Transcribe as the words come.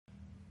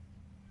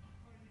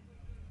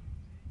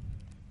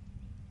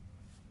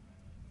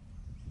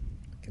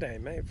Saturday,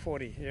 May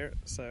 40 here.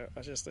 So I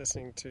was just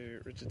listening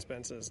to Richard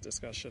Spencer's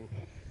discussion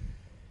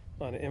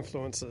on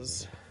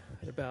influencers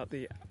at about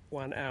the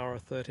 1 hour,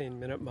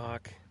 13-minute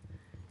mark.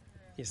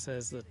 He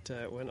says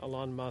that when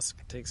Elon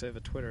Musk takes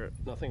over Twitter,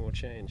 nothing will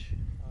change.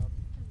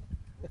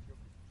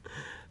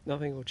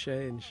 Nothing will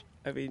change.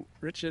 I mean,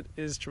 Richard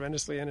is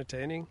tremendously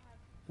entertaining.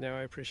 Now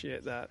I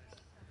appreciate that.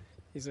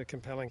 He's a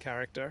compelling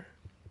character.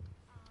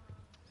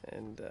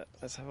 And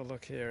let's have a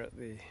look here at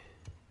the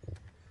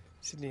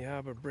Sydney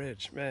Harbour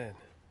Bridge. Man,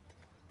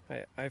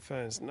 my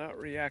iPhone's not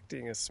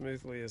reacting as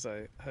smoothly as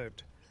I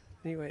hoped.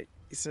 Anyway,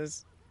 he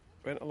says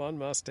when Elon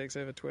Musk takes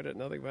over Twitter,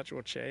 nothing much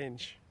will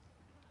change.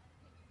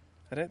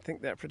 I don't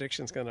think that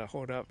prediction's going to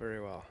hold up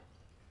very well.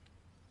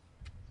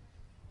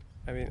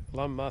 I mean,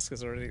 Elon Musk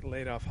has already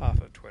laid off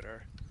half of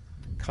Twitter.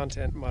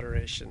 Content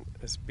moderation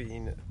has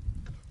been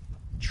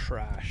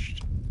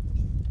trashed.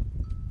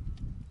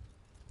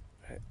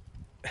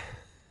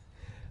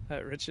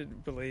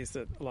 Richard believes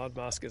that Elon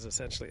Musk is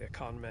essentially a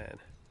con man.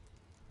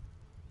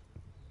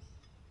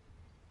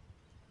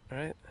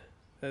 Alright,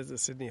 there's the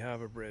Sydney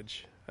Harbour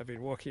Bridge. I've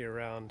been walking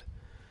around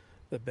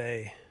the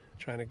bay,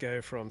 trying to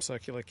go from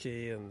Circular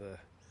Quay and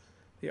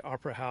the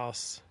Opera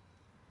House,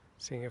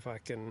 seeing if I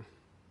can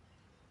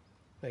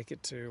make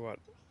it to,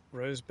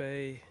 Rose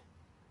Bay,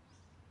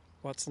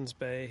 Watson's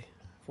Bay.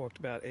 I've walked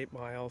about 8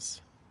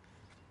 miles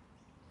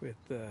with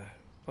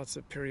lots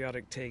of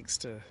periodic takes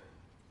to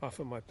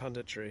offer my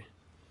punditry.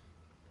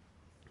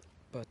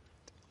 But,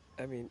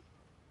 I mean,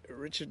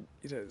 Richard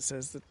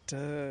says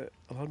that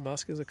Elon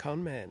Musk is a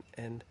con man,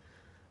 and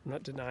I'm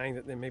not denying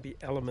that there may be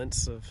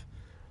elements of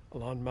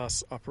Elon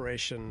Musk's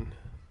operation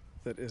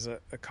that is a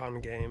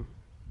con game.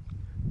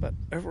 But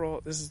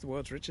overall, this is the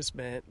world's richest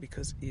man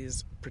because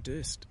he's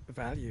produced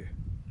value,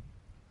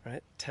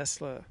 right?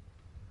 Tesla,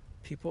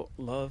 people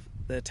love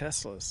their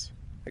Teslas.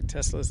 Like,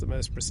 Tesla is the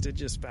most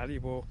prestigious,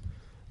 valuable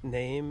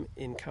name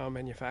in car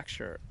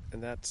manufacture,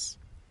 and that's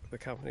the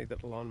company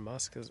that Elon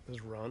Musk has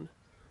run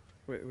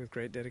with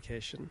great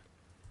dedication.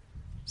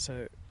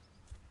 So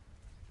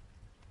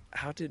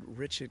how did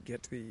Richard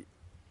get to the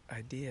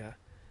idea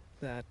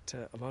that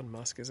Elon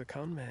Musk is a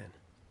con man?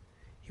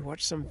 He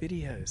watched some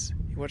videos.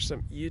 He watched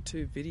some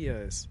YouTube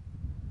videos.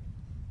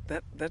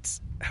 That's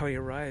how he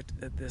arrived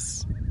at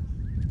this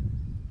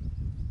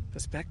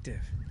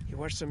perspective. He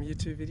watched some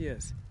YouTube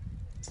videos.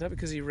 It's not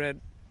because he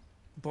read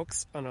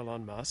books on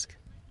Elon Musk.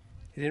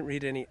 He didn't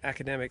read any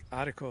academic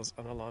articles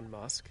on Elon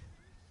Musk.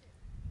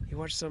 He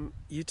watched some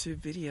YouTube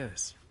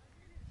videos.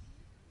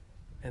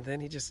 And then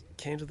he just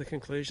came to the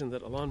conclusion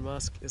that Elon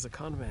Musk is a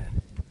con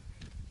man.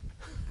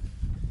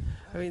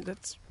 I mean,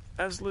 that's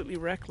absolutely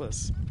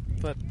reckless.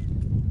 But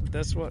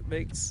that's what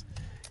makes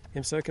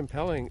him so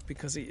compelling,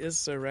 because he is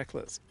so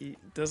reckless. He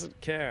doesn't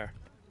care,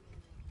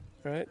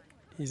 right?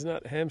 He's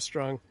not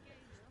hamstrung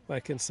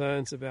by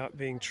concerns about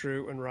being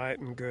true and right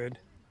and good,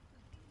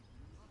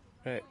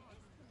 right?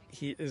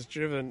 He is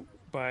driven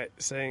by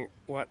saying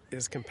what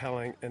is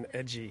compelling and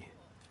edgy,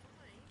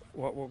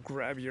 what will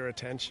grab your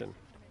attention.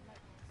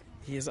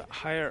 He is a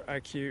higher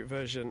IQ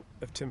version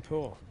of Tim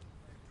Pool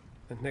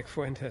and Nick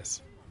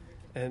Fuentes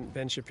and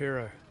Ben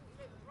Shapiro,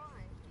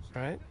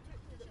 right?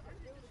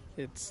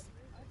 It's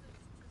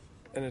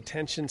an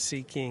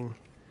attention-seeking,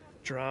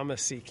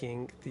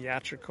 drama-seeking,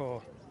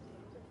 theatrical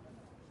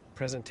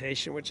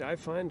presentation, which I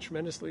find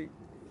tremendously,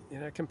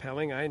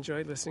 compelling. I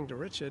enjoyed listening to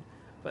Richard,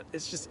 but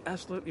it's just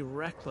absolutely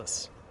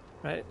reckless,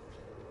 right?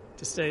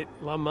 To state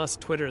Elon Musk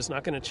Twitter is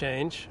not going to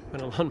change.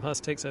 When Elon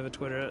Musk takes over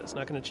Twitter, it's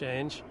not going to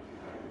change.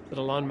 That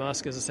Elon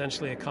Musk is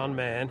essentially a con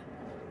man.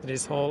 That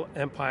his whole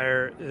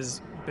empire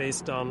is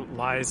based on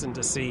lies and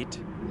deceit.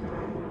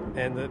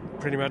 And that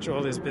pretty much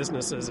all his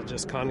businesses are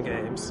just con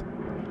games.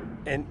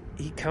 And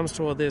he comes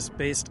to all this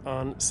based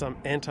on some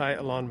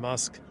anti-Elon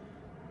Musk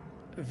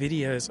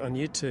videos on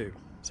YouTube.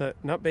 So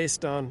not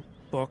based on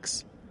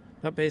books,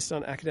 not based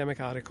on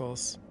academic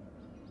articles,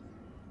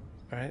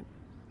 right?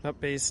 Not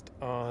based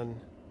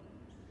on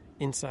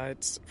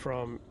insights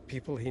from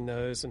people he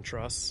knows and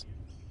trusts.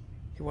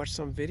 He watched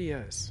some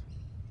videos.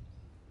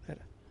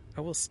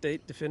 I will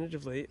state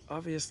definitively,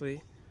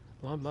 obviously,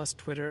 Elon Musk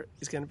Twitter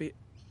is going to be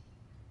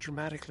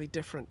dramatically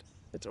different.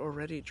 It's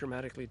already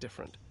dramatically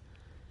different.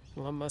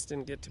 Elon Musk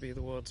didn't get to be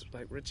the world's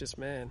richest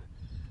man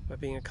by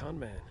being a con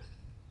man.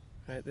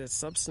 Right? There's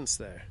substance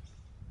there.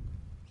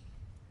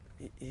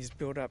 He's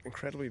built up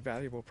incredibly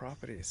valuable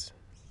properties.